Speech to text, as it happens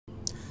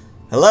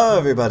Hello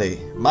everybody,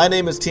 my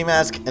name is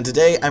Tmask, and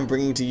today I'm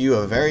bringing to you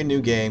a very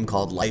new game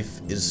called Life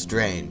is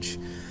Strange.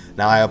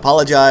 Now I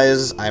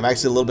apologize, I'm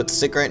actually a little bit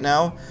sick right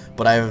now,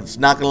 but I'm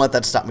not going to let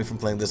that stop me from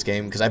playing this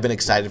game because I've been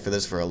excited for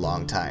this for a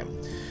long time.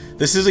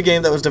 This is a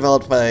game that was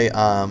developed by,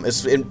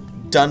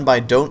 done by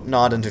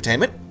Dontnod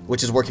Entertainment,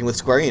 which is working with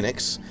Square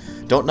Enix.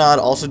 Dontnod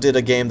also did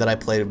a game that I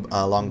played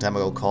a long time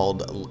ago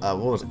called, what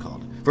was it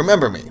called?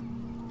 Remember Me.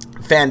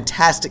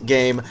 Fantastic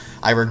game.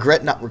 I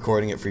regret not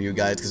recording it for you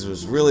guys because it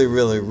was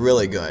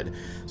really good.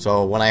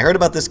 So when I heard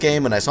about this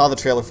game and I saw the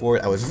trailer for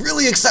it, I was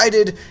really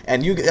excited,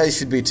 and you guys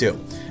should be too.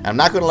 And I'm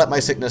not going to let my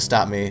sickness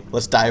stop me.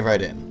 Let's dive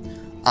right in.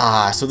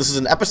 So this is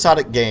an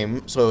episodic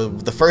game. So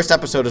the first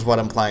episode is what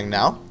I'm playing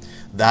now.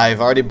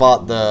 I've already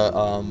bought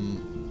the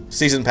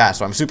season pass,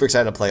 so I'm super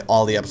excited to play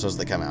all the episodes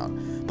that come out.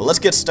 But let's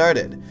get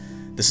started.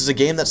 This is a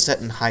game that's set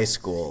in high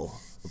school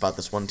about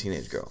this one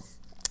teenage girl.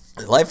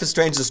 Life is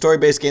Strange is a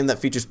story-based game that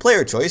features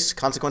player choice.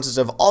 Consequences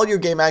of all your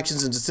game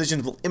actions and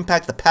decisions will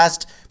impact the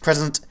past,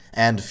 present,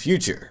 and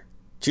future.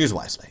 Choose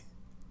wisely.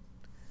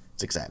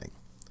 It's exciting.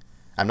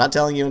 I'm not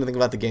telling you anything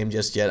about the game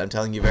just yet. I'm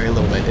telling you very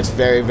little bit. It's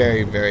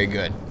very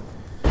good.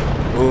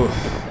 Ooh.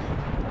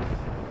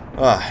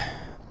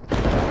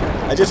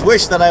 I just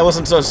wish that I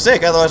wasn't so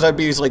sick, otherwise I'd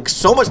be like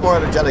so much more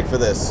energetic for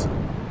this.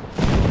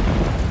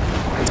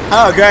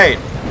 Oh, great.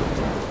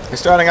 We're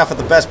starting off at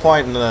the best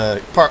point in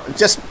the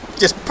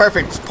just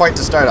perfect point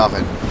to start off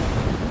in.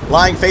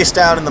 Lying face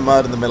down in the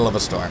mud in the middle of a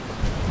storm.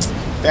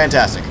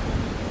 Fantastic.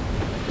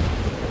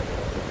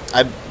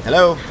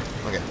 Hello?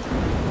 Okay.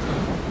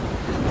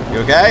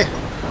 You okay?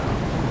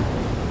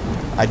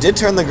 I did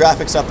turn the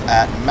graphics up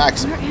at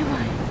maximum. Where am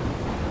I?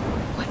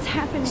 What's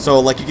happening?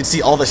 So, like, you can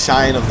see all the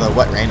shine of the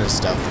wet rain and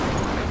stuff.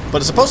 But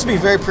it's supposed to be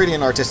very pretty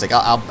and artistic.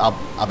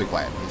 I'll be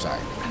quiet. I'm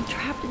sorry. I'm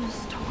trapped in a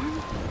storm?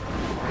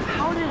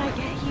 How did I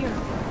get here?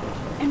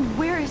 And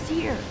where is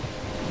here?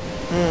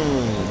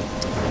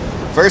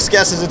 First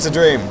guess is it's a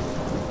dream.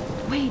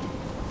 Wait,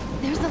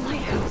 there's the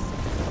lighthouse.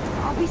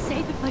 I'll be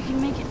safe if I can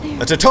make it there.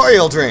 A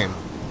tutorial dream.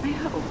 I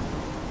hope.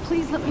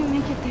 Please let me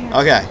make it there.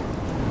 Okay.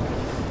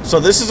 So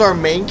this is our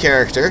main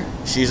character.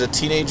 She's a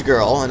teenage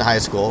girl in high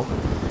school.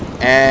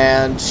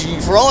 And she,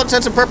 for all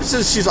intents and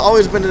purposes, she's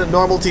always been a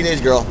normal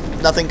teenage girl.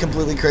 Nothing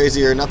completely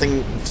crazy or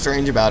nothing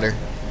strange about her.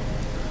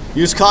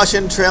 Use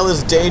caution, trail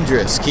is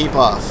dangerous. Keep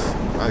off.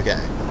 Okay.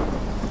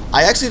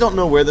 I actually don't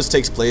know where this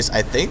takes place.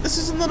 I think this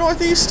is in the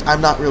Northeast.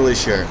 I'm not really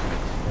sure.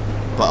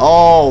 But,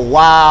 oh,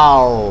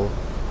 wow.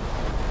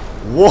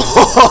 Whoa,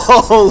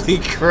 holy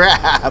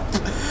crap.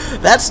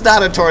 That's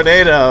not a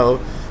tornado.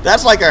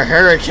 That's like a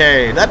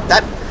hurricane.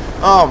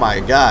 Oh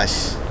my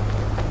gosh.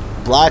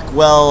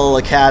 Blackwell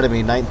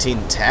Academy,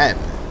 1910.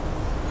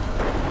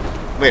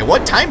 Wait,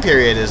 what time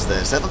period is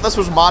this? I thought this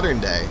was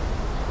modern day.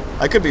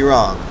 I could be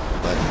wrong,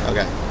 but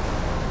okay.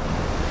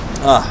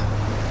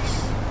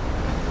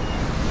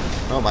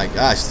 Oh my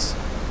gosh.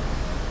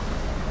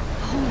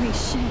 Holy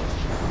shit.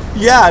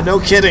 Yeah, no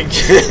kidding.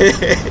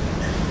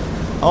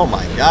 Oh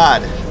my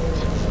god.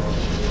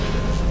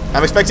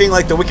 I'm expecting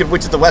like the Wicked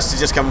Witch of the West to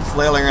just come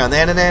flailing around.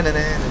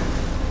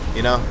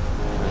 You know?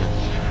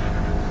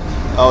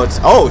 Oh,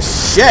 oh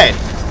shit.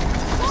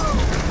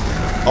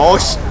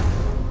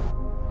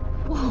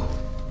 Whoa.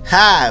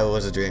 Ha, it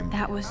was a dream.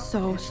 That was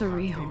so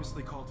surreal.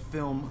 Famously called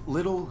film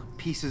Little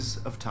Pieces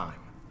of Time.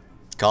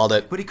 Called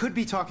it. But he could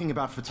be talking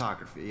about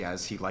photography,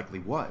 as he likely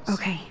was.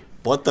 Okay.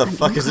 What the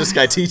fuck is this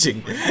guy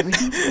teaching?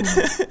 Everything's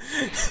cool.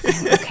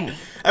 I'm okay.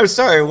 I'm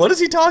sorry, what is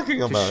he talking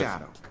To about?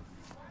 shadow.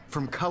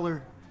 From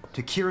color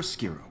to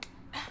chiaroscuro.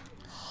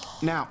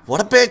 Now,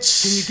 What a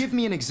bitch! can you give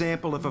me an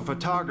example of a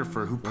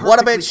photographer who What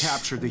a perfectly bitch.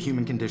 captured the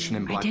human condition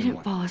in I black and didn't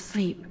white? fall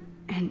asleep,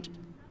 and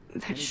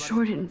that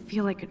sure didn't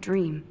feel like a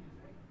dream.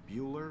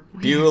 Bueller?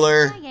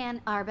 Bueller. Diane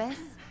Arbus.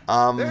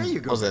 There you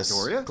go, What's this?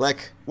 Victoria.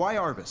 Click. Why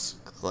Arbus?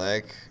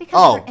 Click. Because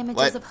Oh, of her images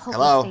what? of hopeless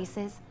Hello?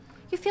 faces.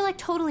 You feel like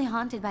totally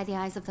haunted by the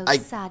eyes of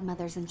those sad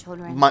mothers and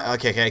children.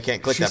 Okay, I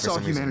can't click She that for saw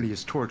some humanity reason.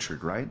 as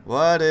tortured, right?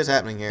 What is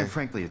happening here? And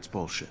frankly, it's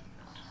bullshit.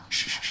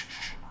 Shh.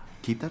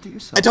 Keep that to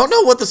yourself. I don't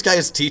know what this guy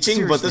is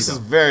teaching, but Seriously, this is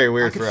though, very I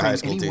weird could for a frame high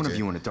school any one of you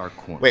teacher. in a dark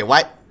corner. Wait,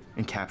 what?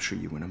 And capture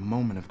you in a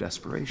moment of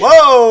desperation.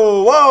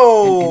 Whoa,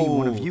 whoa! And any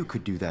one of you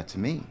could do that to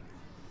me.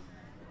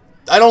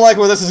 I don't like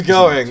where this is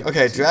going.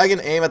 Okay, drag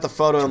and aim at the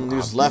photo and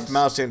use left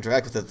mouse to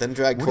interact with it, then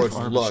drag What towards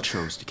if Arbus look.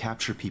 chose to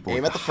capture people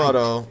Aim at at the height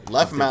photo,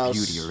 left of their mouse.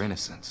 beauty or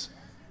innocence?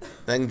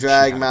 Then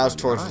drag had mouse one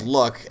towards eye.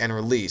 look and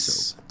release.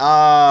 So,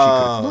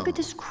 Oh. Look at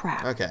this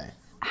crap. Okay.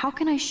 How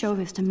can I show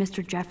this to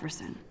Mr.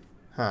 Jefferson?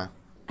 Huh.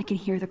 I can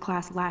hear the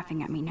class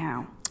laughing at me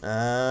now.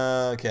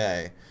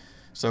 Okay.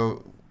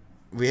 So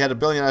we had a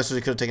billion eyes, so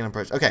we could have taken an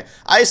approach. Okay,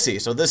 I see.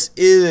 So this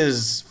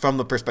is from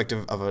the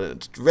perspective of a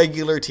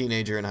regular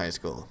teenager in high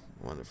school.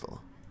 Wonderful.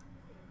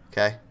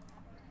 Okay.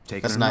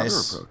 Taking That's another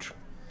nice. approach.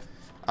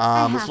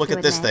 Let's look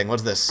at this thing.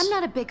 What's this? I'm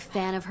not a big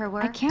fan of her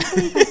work. I can't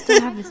believe I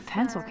still have this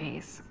pencil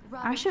case.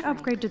 I should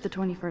upgrade to the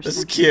 21st This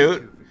is century.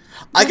 cute.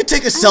 I could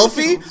take a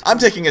selfie. I'm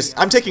taking a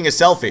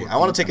selfie. I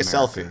want to take a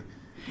selfie.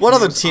 What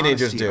other Here's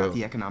teenagers honesty do about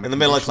the economic in the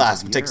middle of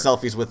conditions class? the Take era.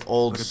 selfies with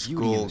old But a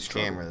beauty in school the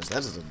struggle. cameras.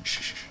 That's an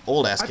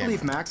old ass I camera.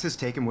 believe Max has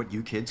taken what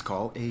you kids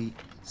call a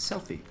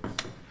selfie.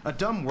 A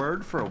dumb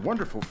word for a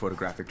wonderful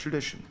photographic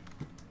tradition.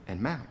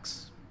 And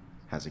Max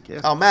has a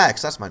gift. Oh,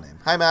 Max, that's my name.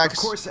 Hi, Max. Of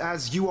course,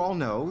 as you all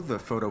know, the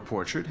photo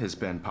portrait has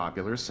been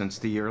popular since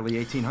the early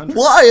 1800s.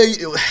 Why are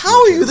you?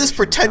 How are you this Generation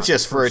pretentious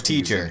was for a first to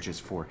use teacher? images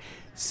for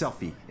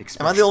selfie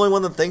Am I the only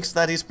one that thinks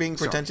that he's being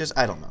pretentious?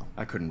 I don't know.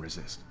 I couldn't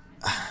resist.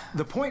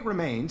 The point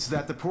remains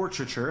that the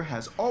portraiture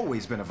has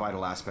always been a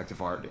vital aspect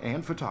of art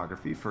and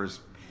photography for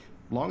as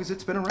long as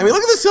it's been around. I mean,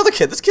 look at this other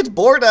kid. This kid's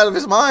bored out of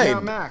his Now,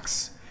 mind.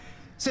 Max,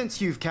 since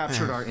you've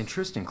captured our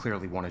interest and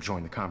clearly want to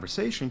join the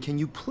conversation, can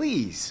you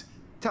please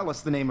tell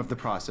us the name of the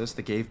process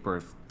that gave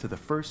birth to the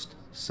first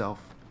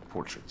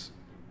self-portraits?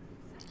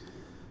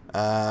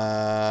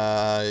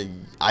 I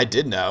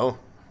did know.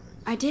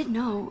 I did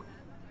know,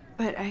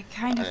 but I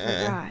kind of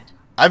forgot.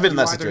 I've been in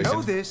You that either situation.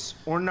 know this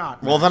or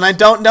not. Well, Max. then I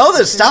don't know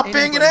this. Is there Stop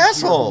being an anybody here who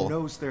asshole.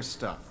 knows their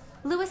stuff.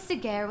 Louis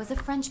Daguerre was a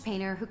French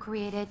painter who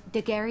created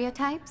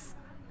daguerreotypes,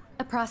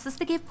 a process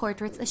that gave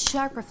portraits a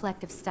sharp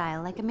reflective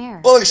style like a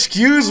mirror. Well,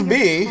 excuse You're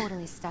me,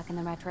 Totally stuck in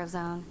the retro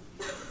zone.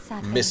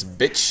 Sad Miss face.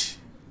 Bitch.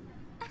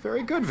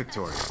 Very good,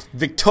 Victoria.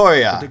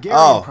 Victoria. The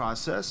Daguerrean Oh.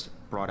 process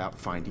brought out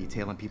fine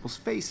detail in people's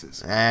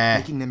faces, Eh.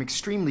 making them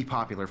extremely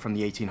popular from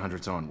the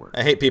 1800s onward.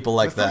 I hate people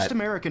like the first that.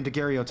 American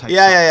daguerreotype.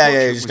 Yeah. self-portrait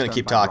You're was just gonna done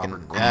keep by talking.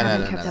 Robert No, I no,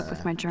 haven't no, kept no, up no.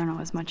 with my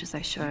journal as much as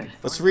I should.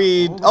 Let's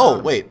read. Oh,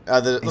 wait.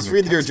 Let's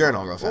read your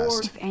journal real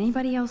fast. If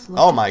anybody else looked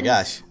Oh at my this,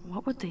 gosh.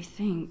 what would they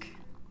think?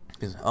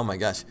 Oh my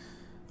gosh.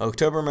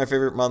 October, my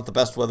favorite month, the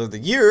best weather of the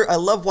year. I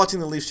love watching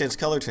the leaves change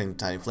color, turning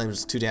tiny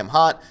flames too damn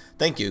hot.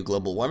 Thank you,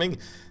 global warming.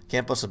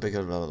 Can't post a big.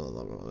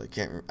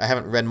 I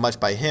haven't read much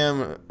by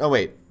him. Oh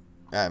wait,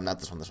 not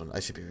this one. This one. I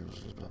should be.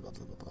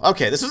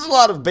 Okay, this is a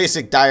lot of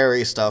basic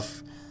diary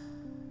stuff.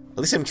 At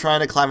least I'm trying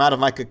to climb out of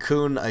my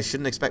cocoon. I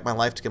shouldn't expect my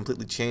life to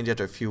completely change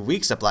after a few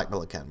weeks at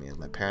Blackmill Academy, as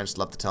my parents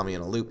love to tell me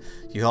in a loop.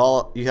 You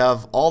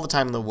have all the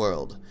time in the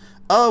world.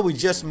 Oh, we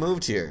just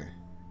moved here.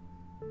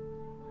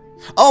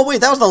 Oh wait,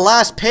 that was the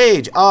last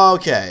page. Oh,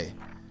 okay.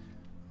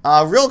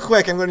 Real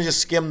quick, I'm going to just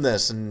skim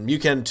this, and you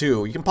can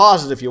too. You can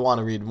pause it if you want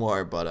to read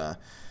more, but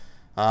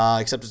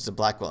except it's a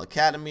Blackwell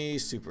Academy.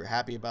 Super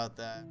happy about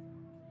that.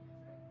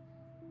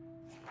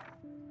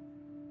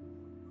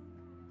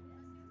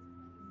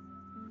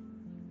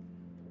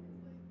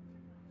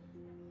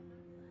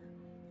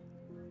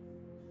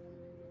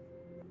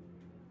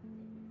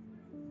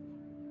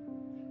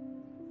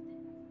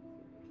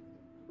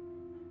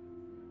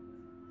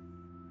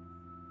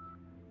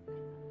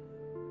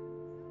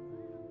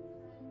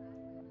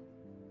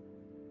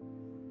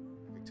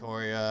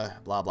 Victoria,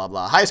 blah, blah,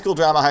 blah. High school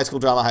drama, high school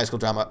drama, high school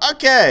drama.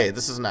 Okay,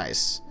 this is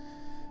nice.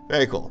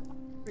 Very cool.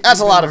 That's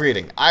a lot of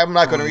reading. I'm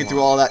not going to read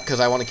through all that because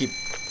I want to keep...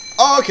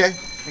 Oh, okay.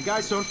 And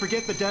guys, don't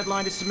forget the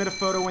deadline to submit a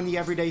photo in the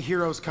Everyday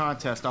Heroes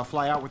contest. I'll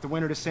fly out with the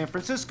winner to San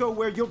Francisco,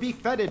 where you'll be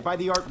feted by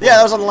the art world. Yeah,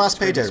 that was on the last It's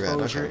great page I read.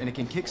 exposure, Okay. and it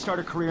can kickstart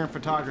a career in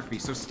photography.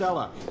 So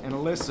Stella and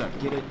Alyssa,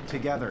 get it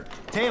together.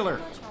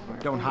 Taylor,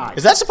 don't hide.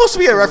 Is that supposed to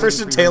be a We're reference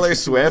to waiting for your Taylor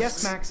answer. Swift?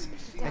 Yes, Max.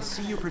 I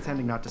see you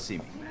pretending not to see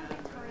me.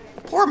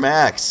 Poor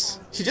Max.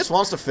 She just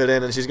wants to fit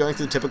in, and she's going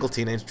through typical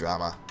teenage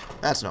drama.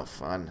 That's no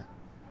fun.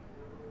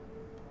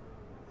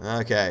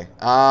 Okay.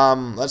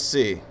 Let's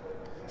see.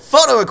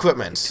 Photo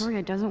equipment.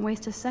 Victoria doesn't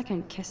waste a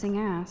second kissing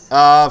ass.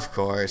 Of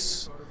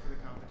course.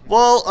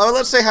 Well,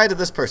 let's say hi to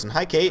this person.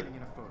 Hi, Kate.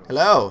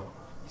 Hello.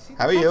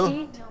 How are you?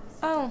 Kate?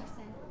 Oh,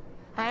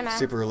 hi, Max.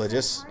 Super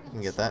religious. You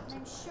can get that.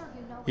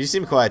 You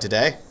seem quiet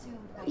today.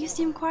 You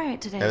seem quiet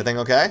today. Everything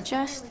okay?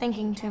 Just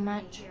thinking too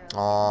much.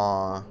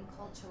 Aww.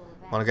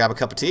 Want to grab a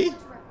cup of tea?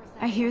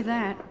 I hear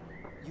that.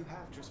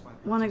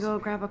 Want to go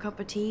grab a cup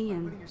of tea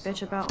and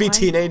bitch about Be life?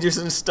 teenagers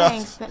and stuff.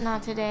 Thanks, but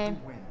not today.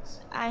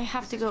 I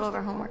have to go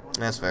over homework.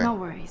 That's fair. No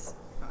worries.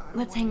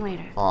 Let's hang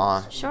later.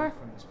 Aw. Sure.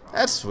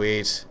 That's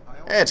sweet.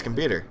 Hey, it's a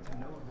computer.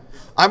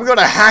 I'm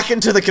gonna hack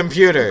into the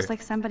computer. Looks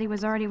like somebody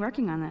was already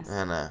working on this.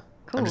 And I'm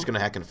Cool. just gonna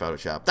hack in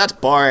Photoshop. That's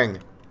boring.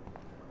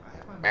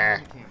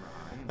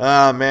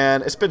 Oh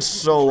man, it's been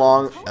so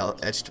long.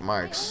 Etched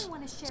marks.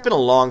 It's been a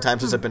long time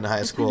since I've been to high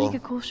This could school.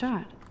 make a cool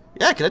shot.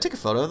 Yeah, can I take a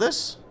photo of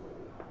this?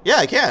 Yeah,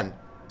 I can.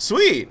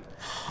 Sweet.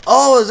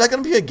 Oh, is that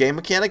gonna be a game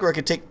mechanic where I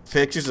could take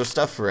pictures of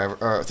stuff forever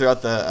or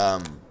throughout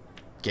the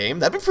game?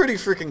 That'd be pretty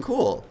freaking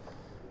cool.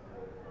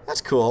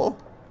 That's cool.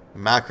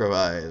 Macro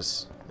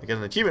eyes. I get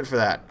an achievement for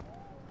that.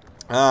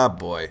 Ah,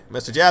 boy,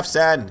 Mr.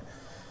 Jeffson,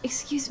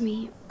 Excuse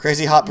me.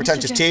 crazy hot Mr.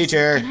 pretentious Jefferson,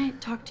 teacher. Can I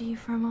talk to you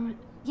for a moment?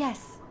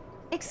 Yes.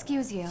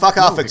 Excuse you. Fuck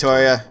off, No,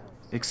 Victoria.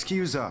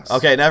 Excuse us.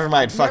 Okay, never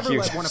mind. Fuck Never you.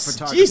 let one of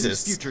photography's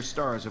Jesus. future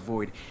stars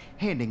avoid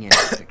handing in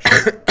a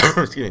picture.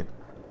 Excuse me.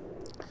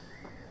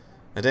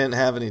 I didn't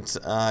have any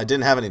time.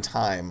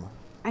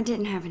 I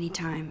didn't have any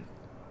time.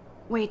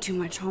 Way too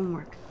much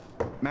homework.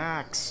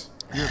 Max,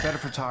 you're a better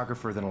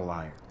photographer than a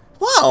liar.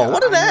 Wow,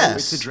 what an I know ass.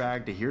 It's a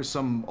drag to hear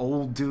some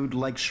old dude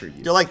lecture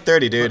you. You're like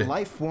 30, But dude.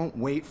 life won't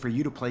wait for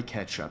you to play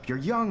catch up. You're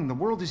young, the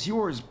world is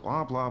yours,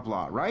 blah, blah,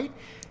 blah, right?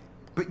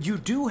 But you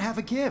do have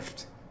a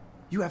gift.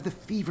 You have the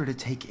fever to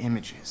take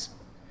images,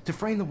 to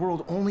frame the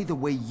world only the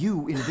way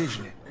you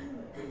envision it.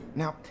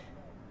 Now,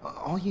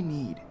 all you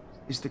need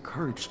is the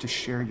courage to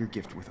share your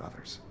gift with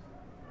others.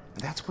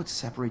 That's what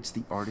separates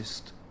the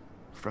artist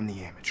from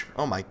the amateur.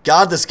 Oh my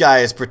god, this guy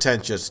is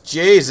pretentious.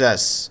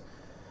 Jesus.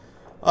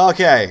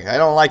 Okay, I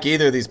don't like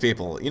either of these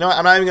people. You know what?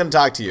 I'm not even going to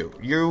talk to you.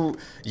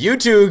 You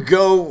two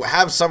go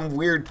have some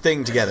weird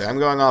thing together. I'm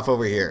going off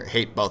over here.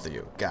 Hate both of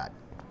you. God.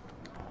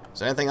 Is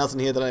there anything else in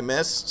here that I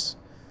missed?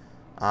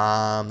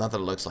 Not that it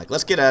looks like.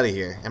 Let's get out of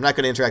here. I'm not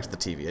going to interact with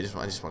the TV. I just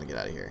want to get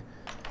out of here.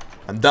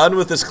 I'm done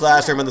with this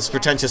classroom and this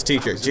pretentious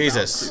teacher.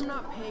 Jesus.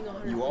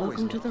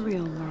 Welcome to the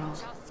real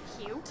world.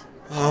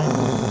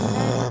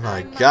 Oh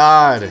my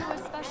god.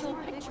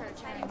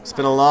 It's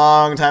been a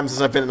long time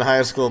since I've been in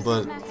high school,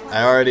 but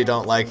I already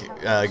don't like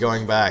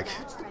going back.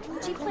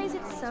 She plays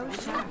it so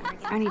sharp.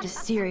 I need a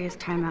serious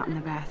timeout in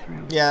the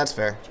bathroom. Yeah, that's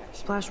fair.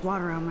 Splash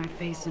water on my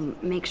face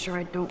and make sure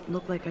I don't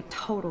look like a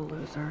total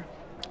loser.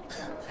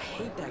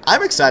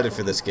 I'm excited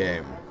for this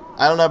game.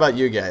 I don't know about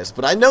you guys,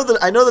 but I know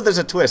that there's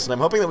a twist, and I'm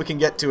hoping that we can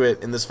get to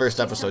it in this first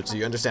episode so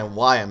you understand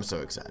why I'm so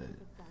excited.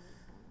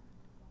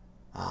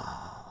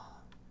 Ah,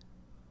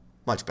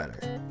 much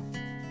better.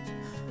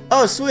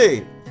 Oh,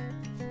 sweet.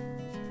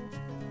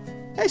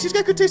 Hey, she's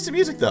got good taste in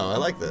music, though. I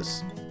like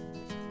this.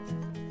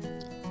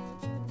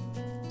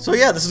 So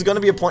yeah, this is going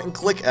to be a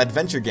point-and-click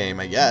adventure game,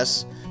 I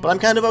guess. But I'm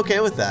kind of okay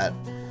with that.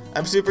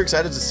 I'm super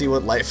excited to see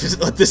what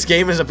what this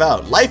game is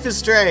about. Life is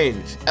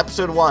Strange,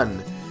 Episode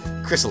 1,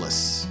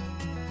 Chrysalis.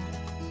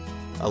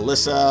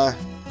 Alyssa,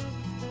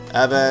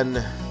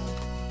 Evan,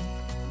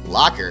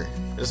 Locker.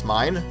 Is this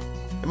mine?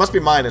 It must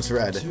be mine, it's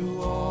red.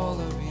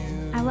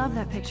 I love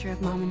that picture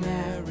of Mom and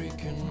Dad.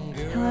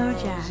 Hello,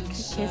 Jack.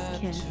 Kiss,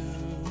 kiss.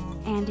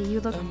 Andy,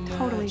 you look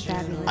totally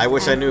fabulous. I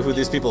wish I knew who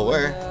these people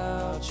were.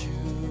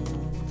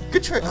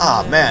 Good trick.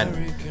 Ah,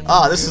 man.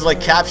 Ah, this is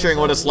like capturing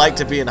what it's like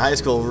to be in high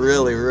school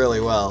really,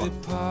 really well.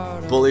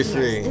 Bully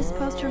free. Yes, this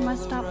poster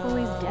must stop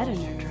bullies dead in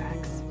their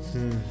tracks.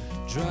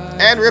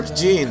 And ripped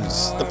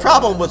jeans. The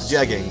problem with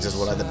jeggings is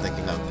what I've been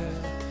thinking of.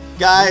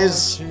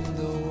 Guys,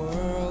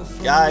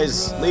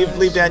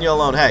 leave Daniel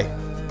alone. Hey.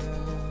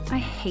 I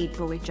hate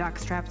bully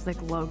jockstraps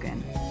like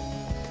Logan.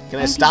 Can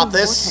I stop he's a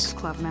this? Vortex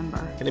Club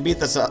member. Can I beat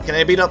this up? Can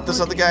I beat up this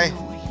other guy?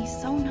 Oh,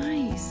 he's so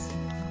nice.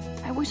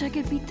 I wish I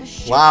could beat the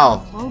shit Wow.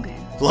 out of Logan.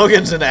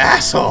 Logan's an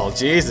asshole.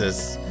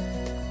 Jesus.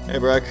 Hey,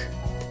 Brooke.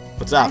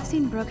 What's up? I've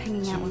seen Brooke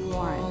hanging out with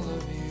Warren.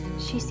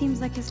 She seems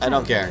like his I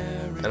don't care.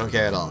 I don't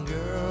care at all.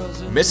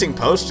 Missing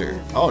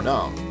poster. Oh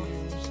no.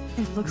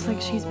 It looks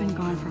like she's been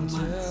gone for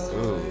months.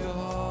 Ooh.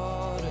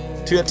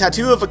 A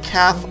tattoo of a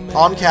calf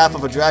on calf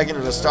of a dragon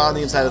and a star on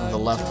the inside of the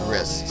left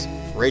wrist.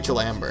 Rachel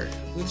Amber.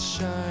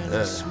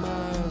 Ugh.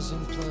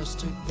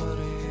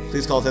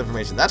 Please call with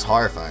information. That's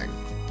horrifying.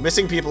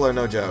 Missing people are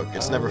no joke.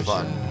 It's never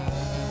fun.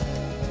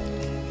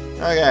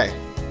 Okay.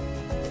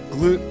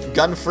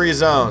 Gun-free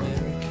zone.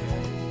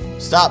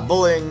 Stop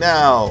bullying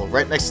now.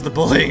 Right next to the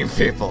bullying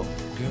people.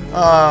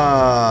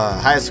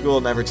 High school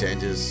never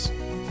changes.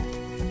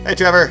 Hey,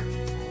 Trevor.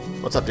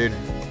 What's up, dude?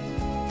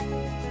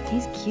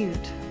 He's cute.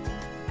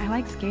 I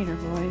like skater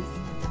boys.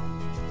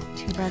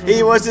 Too bad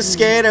He was a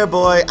skater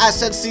boy. I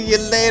said, see you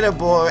later,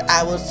 boy.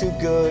 I was too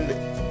good.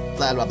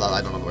 Blah, blah, blah.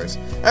 I don't know the words.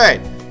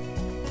 Alright.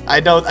 I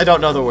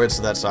don't know the words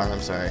to that song.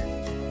 I'm sorry.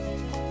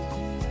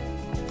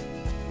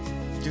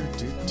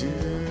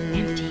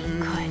 Empty.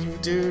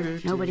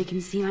 Good. Nobody can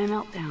see my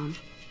meltdown.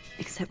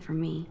 Except for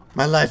me.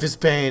 My life is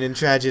pain and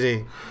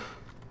tragedy.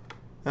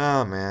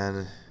 Oh,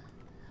 man.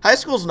 High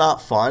school's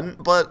not fun,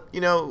 but,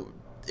 you know,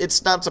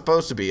 it's not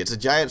supposed to be. It's a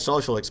giant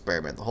social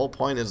experiment. The whole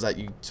point is that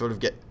you sort of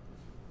get...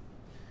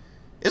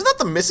 Isn't that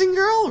the missing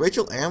girl?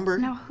 Rachel Amber?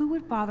 Now, who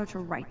would bother to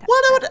write that?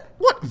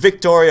 What?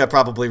 Victoria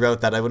probably wrote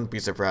that. I wouldn't be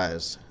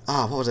surprised.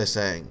 Ah, what was I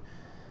saying?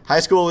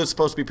 High school is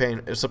supposed to be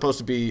It's supposed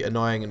to be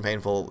annoying and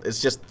painful.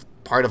 It's just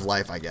part of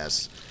life, I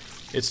guess.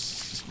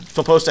 It's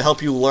supposed to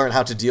help you learn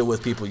how to deal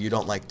with people you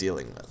don't like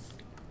dealing with.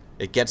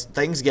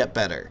 Things get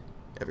better,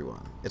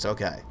 everyone. It's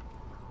okay.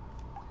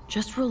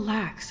 Just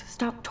relax.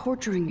 Stop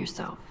torturing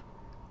yourself.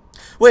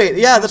 Wait,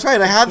 yeah, that's right.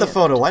 I had the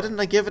photo. Why didn't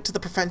I give it to the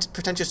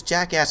pretentious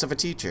jackass of a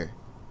teacher?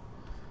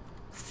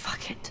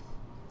 Fuck it.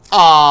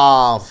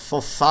 Oh,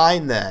 well,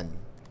 fine then.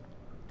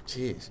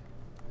 Jeez.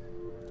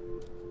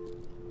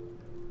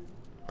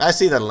 I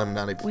see that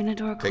Illuminati When a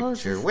door picture.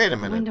 closes, Wait a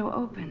minute. the window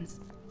opens.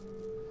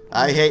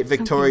 I hate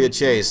Victoria Something-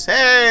 Chase.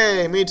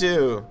 Hey, me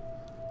too.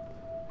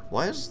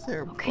 Why is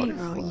there a Okay,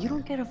 butterfly? girl, you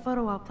don't get a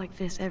photo op like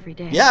this every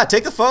day. Yeah,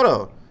 take the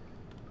photo.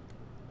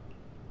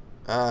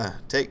 Can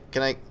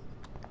I...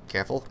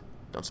 Careful.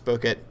 Don't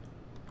spook it.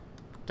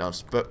 Don't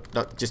spook...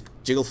 No, just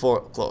jiggle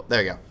forward.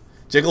 There you go.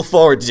 Jiggle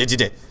forward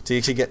till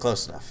you can get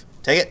close enough.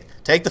 Take it.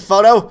 Take the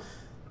photo.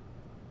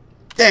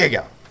 There you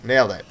go.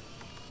 Nailed it.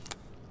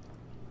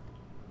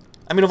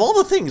 I mean, of all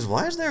the things,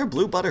 why is there a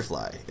blue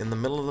butterfly in the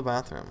middle of the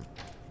bathroom?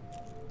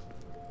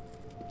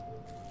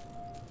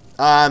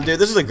 Dude,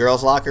 this is a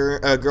girls' locker,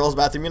 girls'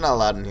 bathroom. You're not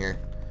allowed in here.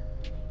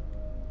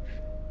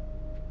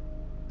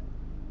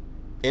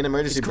 In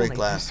emergency break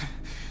class.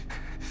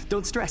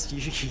 Don't stress.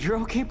 You're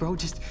okay, bro.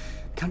 Just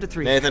count to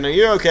 3. Nathan, are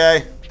you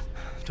okay?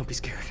 Don't be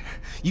scared.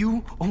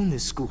 You own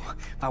this school.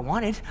 If I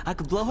wanted, I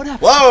could blow it up.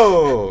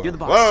 Whoa! You're the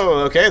boss. Whoa,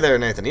 okay there,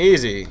 Nathan.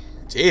 Easy.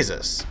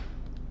 Jesus.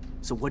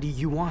 So what do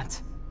you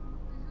want?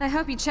 I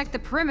hope you checked the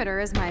perimeter,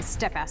 as my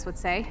step-ass would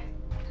say.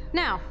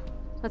 Now,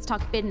 let's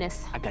talk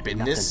business. I got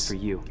Business? nothing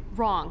for you.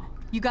 Wrong.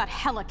 You got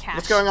hella cash.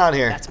 What's going on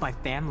here? That's my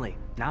family,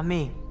 not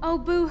me. Oh,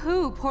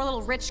 boo-hoo, poor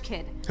little rich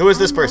kid. Who is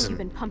this I know person? You've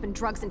been pumping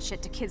drugs and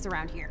shit to kids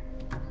around here.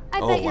 I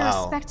Oh, bet your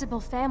wow. respectable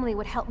family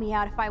would help me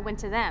out if I went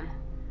to them.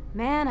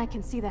 Man, I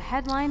can see the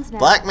headlines now.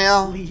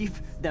 Blackmail?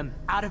 Leave them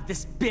out of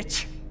this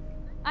bitch.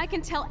 I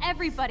can tell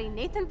everybody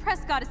Nathan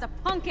Prescott is a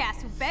punk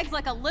ass who begs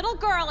like a little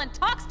girl and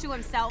talks to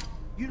himself.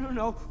 You don't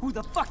know who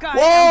the fuck I am.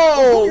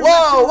 Whoa! You're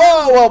Whoa!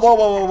 Whoa! Whoa! Whoa! Whoa!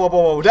 Whoa! Whoa!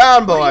 Whoa! Whoa!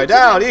 Down, boy!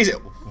 Down! Easy!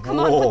 Come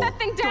on, Whoa. put that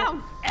thing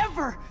down.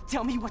 Ever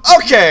tell me what to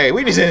Okay,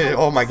 we need to.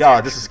 Oh my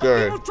God, this is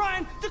good. People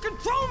trying to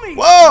control me.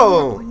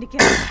 Whoa! Going to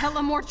get in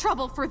hella more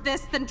trouble for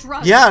this than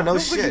drugs. Yeah, no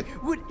Nobody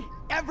shit. would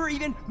ever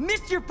even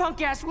miss your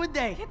punk ass, would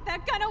they? Get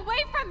that gun away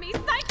from me,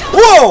 psycho!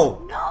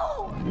 Whoa!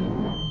 No!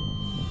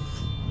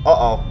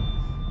 Uh-oh.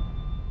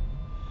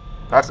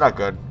 That's not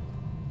good.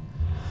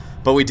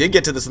 But we did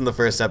get to this in the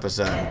first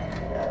episode.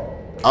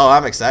 Oh,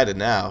 I'm excited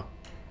now.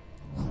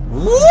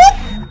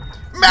 Whoop!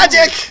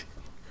 Magic!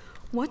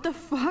 What the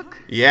fuck?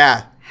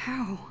 Yeah.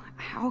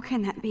 How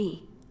can that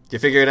be? You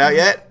figure it out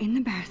yet? In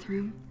the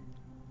bathroom.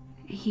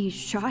 He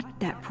shot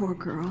that poor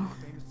girl.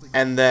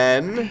 And I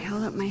then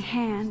held up my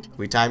hand,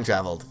 we time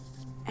traveled.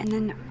 and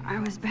then I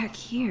was back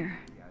here.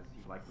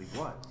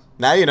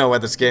 Now you know why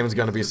this game is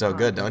going to be so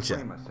good, don't you?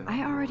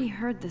 I already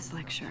heard this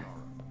lecture.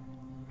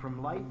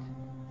 From light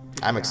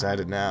to I'm shadow,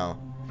 excited now.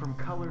 From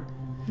color.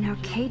 Now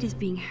Kate is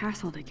being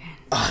hassled again.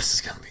 Oh, this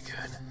is going to be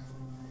good.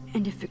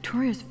 And if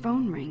Victoria's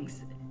phone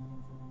rings,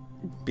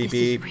 Beep this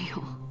is beep.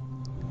 real.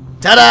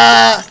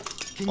 Ta-da!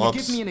 Can you Oops.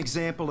 give me an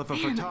example of a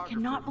Man, I photographer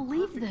cannot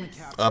believe perfectly this.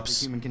 captured the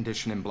Oops. human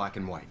condition in black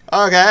and white?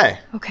 Okay.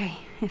 Okay,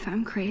 if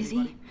I'm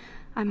crazy,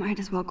 I might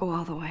as well go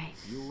all the way.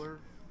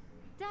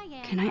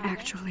 Can I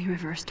actually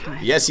reverse time?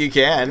 Yes, you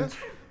can.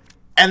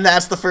 And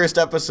that's the first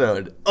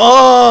episode.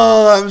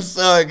 Oh, I'm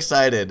so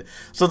excited.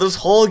 So this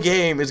whole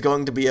game is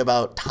going to be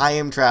about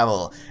time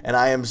travel. And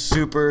I am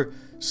super,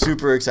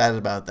 super excited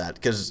about that.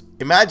 Because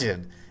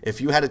imagine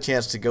if you had a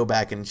chance to go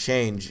back and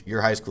change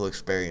your high school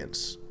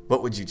experience.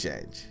 What would you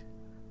change?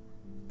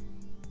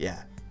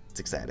 Yeah, it's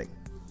exciting.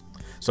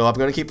 So I'm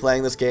going to keep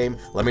playing this game.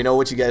 Let me know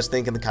what you guys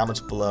think in the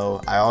comments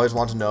below. I always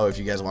want to know if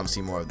you guys want to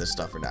see more of this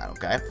stuff or not,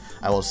 okay?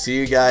 I will see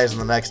you guys in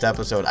the next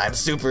episode. I'm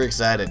super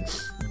excited.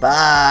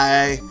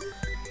 Bye!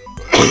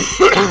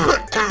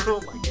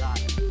 Oh my god.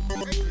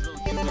 These little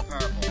kids are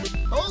powerful.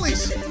 Holy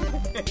shit!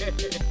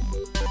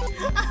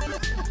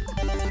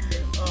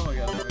 Oh my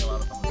god, I'm having a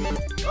lot of fun.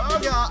 Oh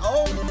god!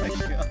 Oh my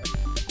god!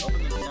 Open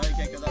the door. No, you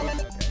can't go that way.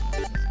 Okay,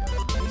 let's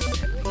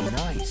go.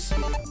 Nice,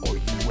 or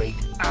you wait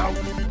out.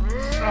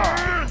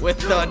 With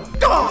the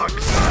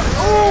dogs!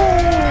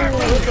 Oh!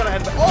 Who's gonna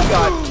end? Oh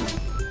god!